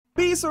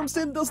Beesmas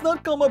sim does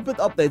not come up with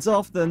updates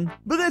often,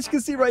 but as you can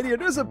see right here,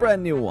 there's a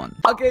brand new one.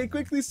 Okay,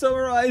 quickly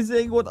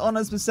summarizing what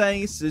Anna's been saying.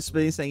 He's just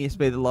been saying he's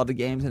played a lot of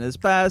games in his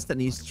past, and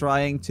he's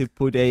trying to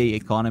put a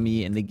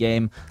economy in the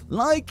game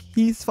like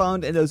he's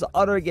found in those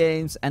other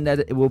games, and that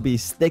it will be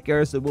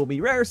stickers, it will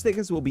be rare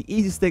stickers, it will be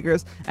easy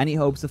stickers, and he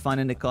hopes to find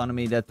an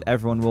economy that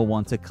everyone will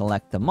want to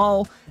collect them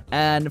all.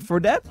 And for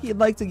that, he'd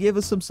like to give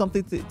us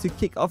something to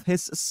kick off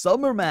his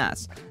summer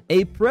mass.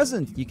 A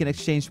present you can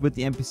exchange with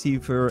the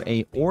NPC for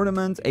a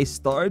ornament, a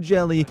star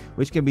jelly,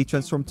 which can be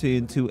transformed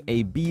into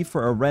a bee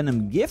for a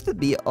random gifted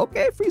bee.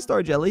 Okay, free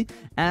star jelly.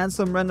 And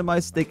some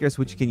randomized stickers,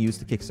 which you can use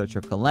to kickstart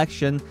your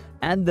collection.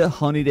 And the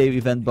Honey Day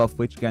event buff,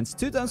 which grants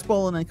 2 times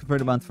pollen and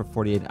convert amount for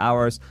 48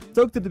 hours.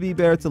 Talk to the bee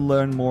bear to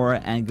learn more,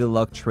 and good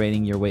luck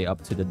trading your way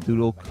up to the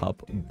Doodle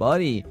Cup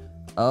buddy.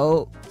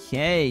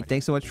 Okay,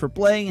 thanks so much for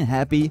playing, and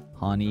happy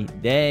Honey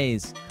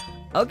Days.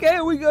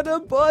 Okay, we got a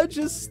bunch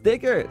of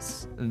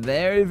stickers.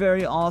 Very,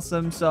 very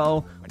awesome.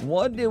 So,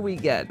 what did we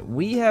get?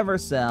 We have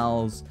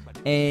ourselves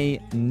a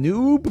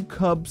noob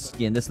cub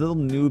skin. This little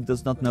noob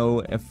does not know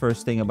a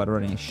first thing about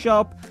running a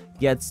shop.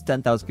 Gets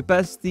 10,000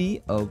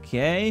 capacity.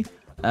 Okay.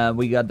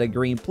 We got the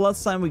green plus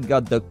sign, we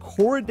got the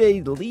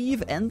Corday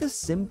leaf, and the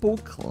simple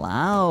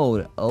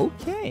cloud.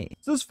 Okay.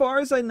 So as far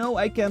as I know,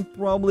 I can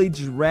probably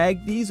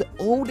drag these.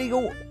 Oh, they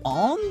go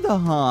on the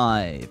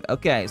hive.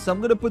 Okay, so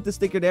I'm gonna put the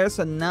sticker there.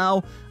 So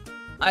now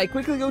I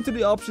quickly go to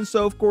the options.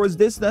 So of course,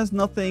 this has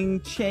nothing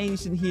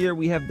changed in here.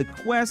 We have the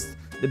quest.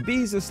 The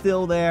bees are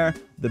still there,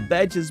 the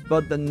badges,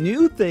 but the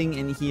new thing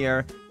in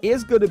here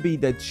is going to be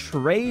the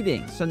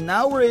trading. So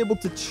now we're able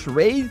to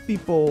trade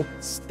people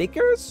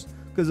stickers.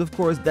 Because, of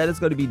course, that is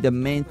going to be the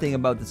main thing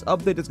about this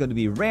update. It's going to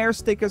be rare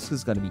stickers,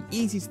 it's going to be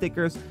easy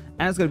stickers,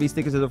 and it's going to be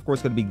stickers that, of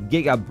course, going to be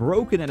giga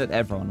broken and that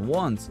everyone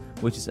wants,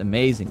 which is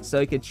amazing.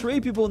 So you can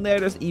trade people in there.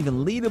 There's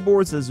even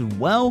leaderboards as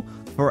well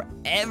for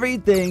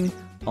everything.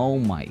 Oh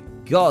my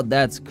god,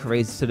 that's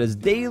crazy. So there's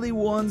daily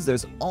ones,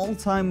 there's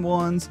all-time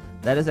ones.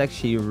 That is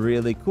actually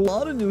really cool. A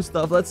lot of new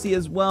stuff. Let's see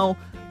as well.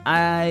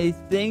 I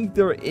think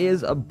there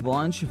is a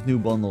bunch of new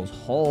bundles.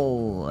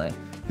 Holy...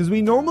 Because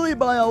we normally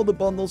buy all the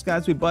bundles,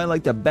 guys. We buy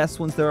like the best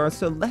ones there are.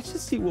 So let's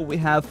just see what we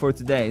have for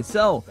today.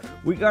 So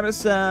we gotta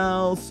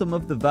sell some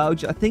of the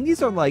voucher. I think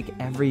these are like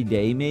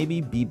everyday, maybe.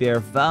 Bee Bear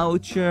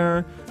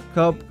voucher,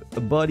 Cup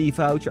Buddy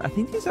voucher. I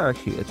think these are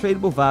actually a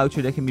tradable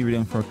voucher that can be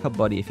redeemed for a Cup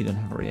Buddy if you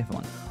don't already have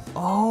one.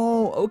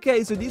 Oh,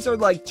 okay. So these are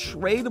like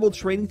tradable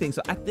trading things.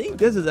 So I think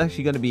this is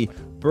actually going to be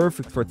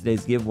perfect for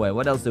today's giveaway.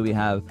 What else do we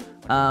have?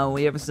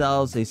 We have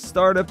ourselves a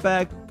starter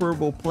pack,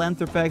 purple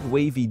planter pack,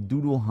 wavy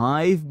doodle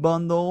hive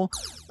bundle.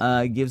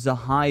 Gives a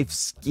hive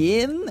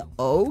skin.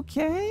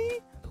 Okay.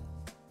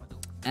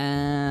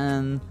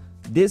 And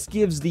this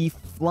gives the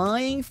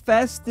flying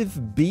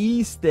festive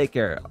bee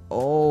sticker.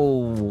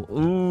 Oh,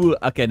 ooh.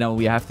 Okay, no,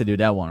 we have to do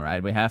that one,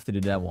 right? We have to do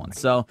that one.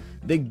 So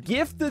the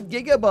gifted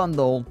giga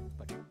bundle.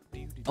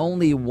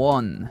 Only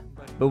one,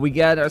 but we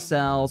got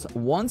ourselves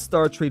 1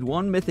 star treat,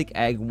 1 mythic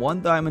egg,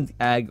 1 diamond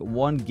egg,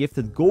 1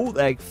 gifted gold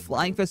egg,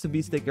 flying festive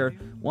bee sticker,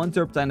 1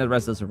 turpentine. The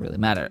rest doesn't really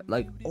matter.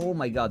 Like, oh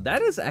my god,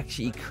 that is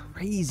actually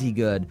crazy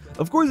good.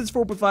 Of course, it's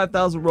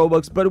 4,500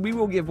 Robux, but we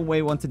will give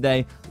away one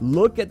today.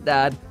 Look at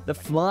that, the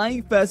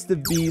flying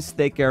festive bee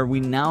sticker.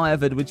 We now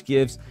have it, which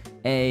gives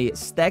a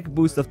stack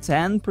boost of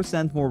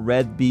 10% more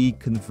red bee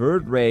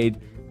convert rate,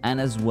 and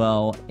as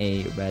well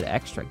a red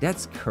extract.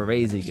 That's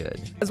crazy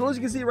good. As well as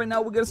you can see right now,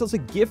 we got ourselves a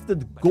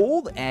gifted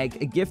gold egg,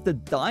 a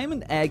gifted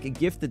diamond egg, a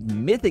gifted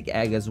mythic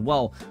egg as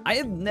well. I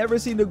have never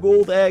seen the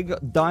gold egg,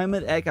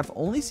 diamond egg. I've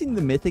only seen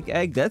the mythic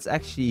egg. That's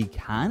actually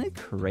kind of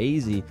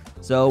crazy.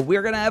 So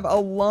we're gonna have a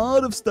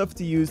lot of stuff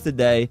to use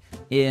today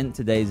in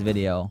today's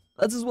video.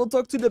 Let's as well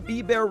talk to the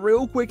bee bear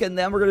real quick, and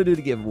then we're gonna do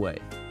the giveaway.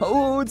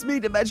 Oh, it's me,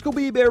 the magical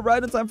bee bear,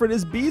 right on time for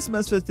this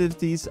Beesmas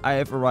festivities. I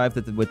have arrived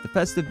with the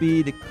festive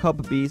bee, the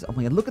cup bees. Oh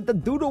my god, look at the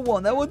doodle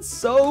one. That one's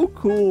so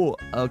cool.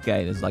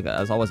 Okay, there's like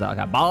there's always like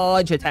a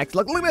bunch of text.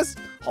 Look at this.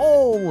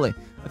 Holy.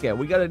 Okay,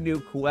 we got a new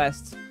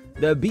quest.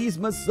 The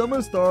Beesmas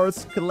summer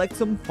stars. Collect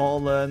some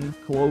pollen,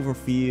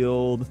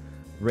 Cloverfield,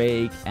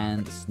 rake,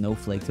 and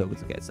snowflake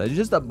tokens. Okay, so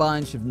just a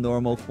bunch of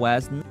normal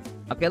quests.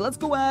 Okay, let's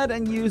go ahead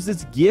and use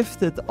this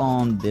gifted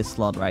on this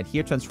slot right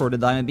here. Transfer the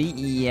diamond bee.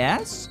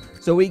 Yes.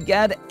 So we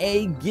get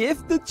a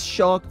gifted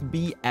shocked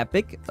bee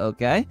epic.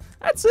 Okay.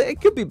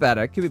 It could be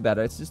better. It could be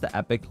better. It's just the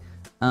epic.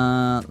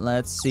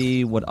 Let's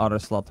see what other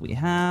slot we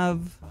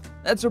have.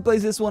 Let's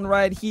replace this one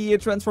right here.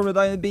 Transform the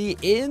diamond bee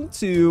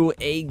into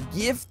a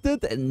gifted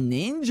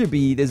ninja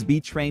bee. This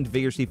bee trained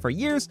vigorously for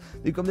years to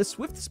become the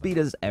swiftest bee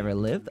that has ever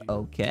lived.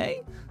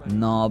 Okay.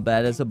 Not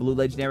bad as a blue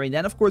legendary. And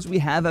then, of course, we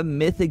have a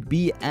mythic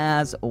bee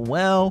as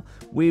well.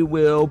 We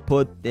will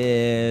put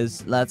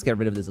this... Let's get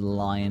rid of this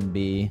lion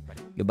bee.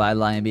 Goodbye,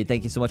 lion bee.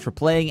 Thank you so much for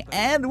playing.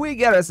 And we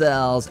got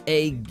ourselves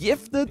a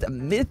gifted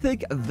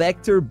mythic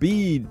vector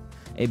bee.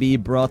 A bee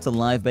brought to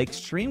life by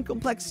extreme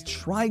complex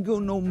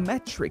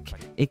trigonometric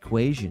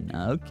equation.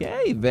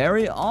 Okay,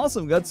 very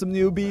awesome. Got some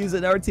new bees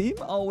in our team.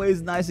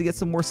 Always nice to get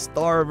some more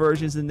star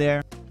versions in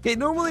there. Okay,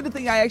 normally the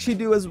thing I actually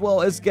do as well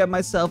is get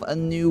myself a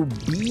new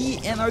bee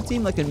in our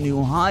team, like a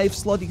new hive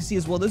slot. You can see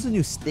as well, there's a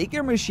new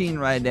sticker machine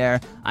right there.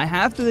 I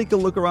have to take a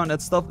look around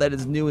at stuff that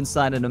is new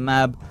inside of the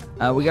map.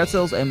 We got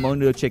ourselves a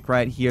Mondo chick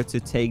right here to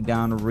take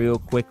down real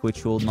quick,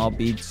 which will not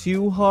be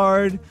too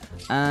hard.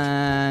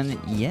 And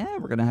yeah,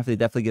 we're gonna have to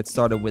definitely get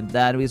started with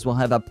that. We as well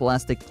have a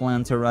plastic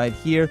planter right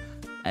here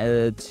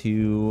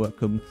to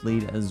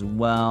complete as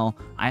well.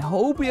 I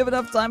hope we have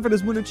enough time for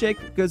this Mondo chick,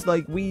 because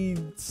like we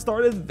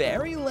started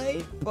very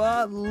late,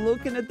 but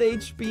looking at the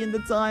HP and the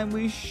time,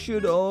 we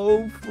should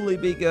hopefully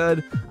be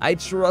good. I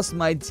trust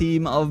my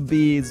team of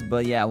bees,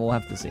 but yeah, we'll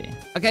have to see.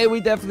 Okay, we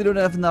definitely don't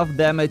have enough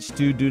damage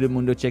to do the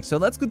Mondo chick, so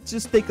let's go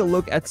just take a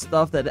look at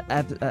stuff that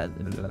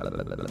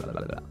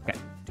okay.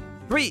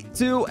 3,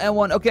 2, and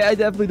 1. Okay, I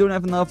definitely don't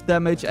have enough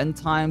damage and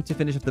time to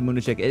finish up the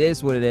Mondo chick. It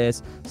is what it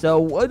is. So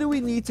what do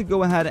we need to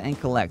go ahead and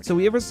collect? So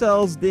we have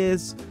ourselves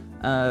this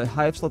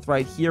hive slot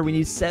right here. We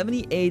need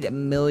 78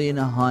 million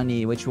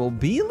honey, which will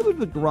be a little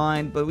bit of a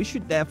grind, but we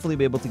should definitely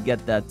be able to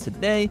get that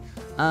today.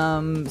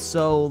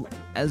 So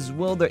as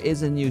well, there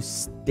is a new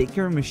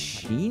sticker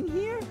machine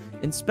here.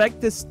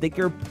 Inspect the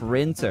sticker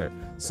printer.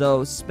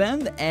 So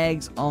spend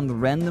eggs on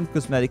random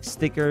cosmetic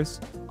stickers.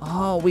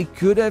 Oh, we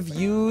could have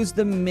used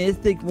the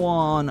mythic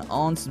one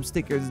on some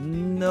stickers.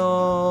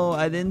 No,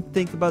 I didn't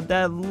think about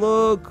that.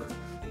 Look,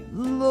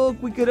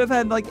 we could have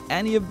had like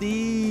any of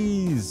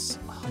these.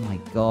 Oh my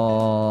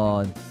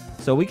god.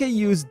 So we can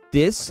use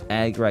this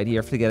egg right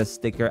here to get a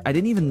sticker. I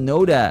didn't even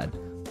know that.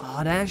 Oh,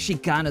 that actually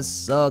kind of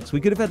sucks.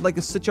 We could have had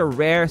like such a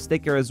rare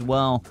sticker as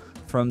well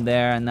from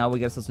there, and now we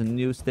get ourselves a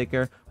new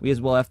sticker. We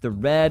as well have the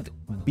red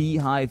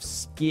beehive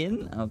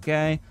skin,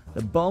 okay,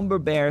 the bomber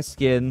bear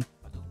skin.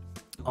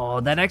 Oh,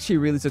 that actually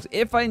really sucks.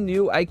 If I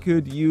knew I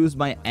could use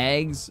my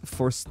eggs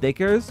for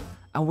stickers,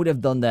 I would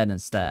have done that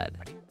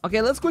instead. Okay,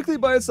 let's quickly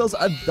buy ourselves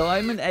a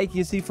diamond egg,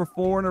 you see, for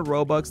 400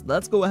 Robux.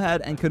 Let's go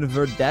ahead and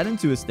convert that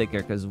into a sticker,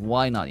 because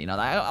why not? You know,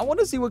 I want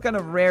to see what kind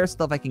of rare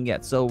stuff I can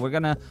get. So we're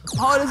gonna...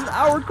 Oh, there's an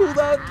hour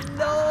cooldown.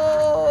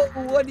 No!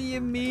 What do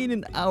you mean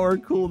an hour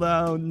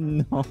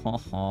cooldown?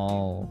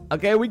 No.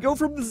 Okay, we go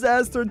from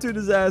disaster to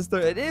disaster.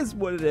 It is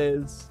what it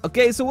is.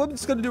 Okay, so what I'm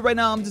just gonna do right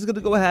now, I'm just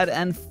gonna go ahead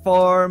and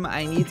farm.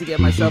 I need to get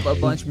myself a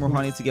bunch more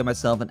honey to get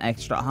myself an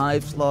extra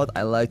hive slot.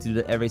 I like to do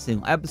that every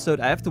single episode.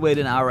 I have to wait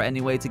an hour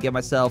anyway to get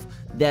myself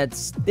that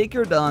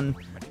sticker done.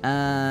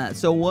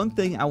 So one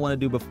thing I want to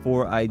do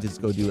before I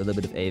just go do a little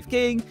bit of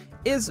AFKing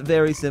is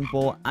very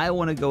simple. I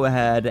want to go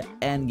ahead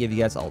and give you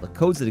guys all the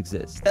codes that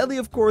exist. Sadly,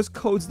 of course,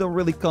 codes don't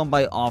really come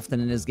by often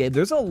in this game.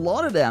 There's a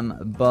lot of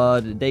them,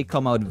 but they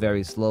come out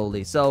very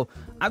slowly. So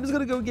I'm just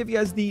going to go give you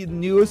guys the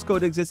newest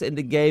code that exists in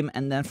the game,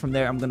 and then from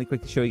there, I'm going to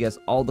quickly show you guys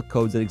all the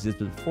codes that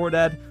existed before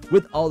that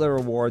with all the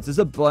rewards. There's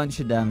a bunch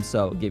of them,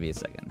 so give me a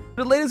second.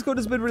 The latest code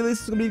has been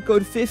released. It's going to be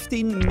code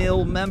 15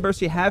 mil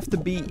members. You have to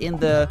be in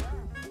the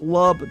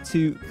club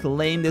to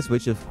claim this,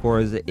 which of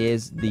course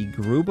is the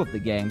group of the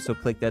game. So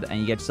click that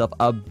and you get yourself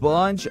a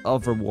bunch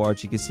of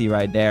rewards. You can see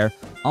right there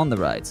on the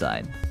right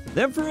side.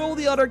 Then for all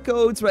the other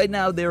codes, right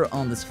now they're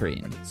on the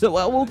screen. So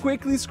I will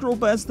quickly scroll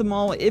past them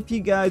all. If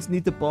you guys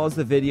need to pause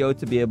the video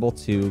to be able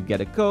to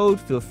get a code,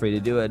 feel free to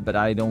do it. But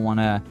I don't want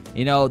to,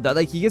 you know, that,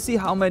 like, you can see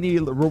how many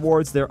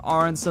rewards there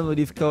are in some of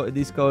these codes.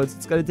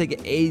 It's going to take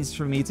ages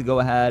for me to go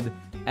ahead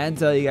and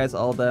tell you guys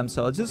all of them.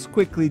 So I'll just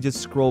quickly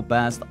scroll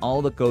past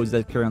all the codes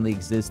that currently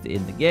exist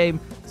in the game,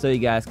 so you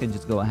guys can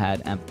just go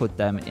ahead and put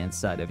them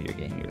inside of your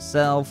game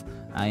yourself.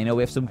 You know,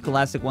 we have some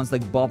classic ones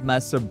like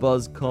Bobmaster,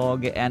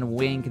 Buzzcog, and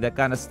Wink, that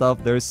kind of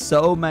stuff. There's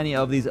so many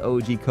of these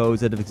OG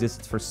codes that have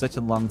existed for such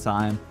a long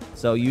time,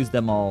 so use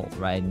them all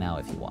right now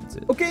if you want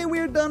to. Okay,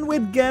 we're done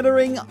with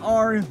gathering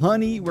our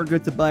honey. We're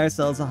good to buy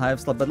ourselves a hive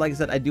slot, but like I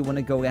said, I do want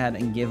to go ahead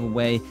and give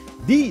away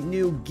the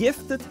new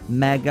gifted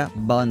mega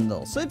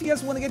bundle. So if you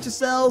guys want to get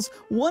yourselves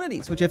one of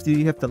these, what you have to do,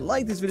 you have to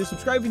like this video,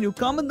 subscribe if you're new,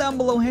 comment down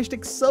below,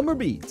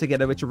 #SummerBee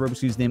together with your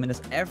Robux username, and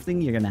that's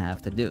everything you're gonna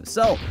have to do.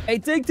 So a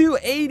take to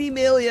 80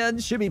 million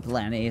should be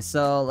plenty.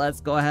 So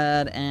let's go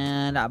ahead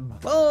and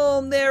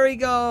boom, there we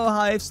go.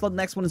 Hive slot.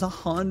 Next one is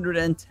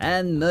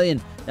 110 million.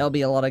 That'll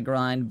be a lot of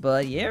grind,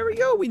 but here we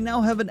go. We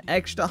now have an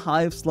extra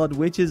hive slot,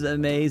 which is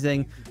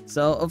amazing.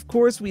 So of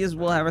course we as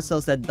well have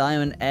ourselves that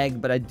diamond egg,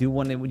 but I do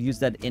want to use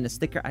that in a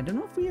sticker. I don't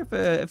know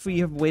if we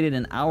have waited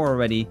an hour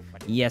already.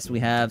 Yes, we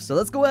have. So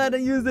let's go ahead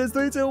and use this.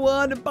 3, 2,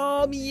 1,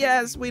 boom.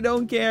 Yes, we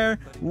don't care.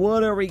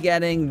 What are we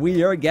getting?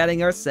 We are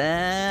getting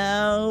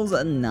ourselves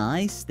a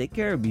nice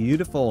sticker.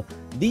 Beautiful.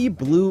 The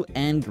blue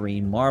and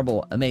green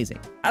marble. Amazing.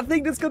 I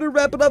think that's gonna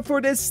wrap it up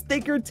for this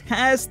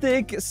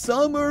sticker-tastic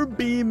summer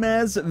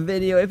Beesmas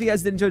video. If you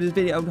guys did enjoy this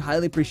video, I would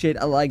highly appreciate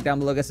a like down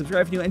below. Guys,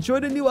 subscribe if you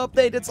enjoyed the new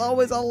update. It's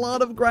always a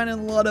lot of grind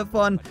and a lot of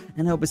fun,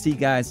 and I hope to see you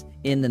guys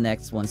in the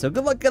next one. So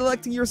good luck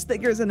collecting your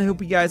stickers, and I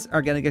hope you guys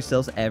are gonna get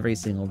yourselves every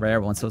single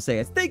rare one. So say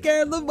guys, take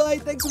care, bye,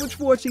 thanks so much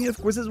for watching, of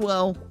course, as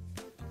well.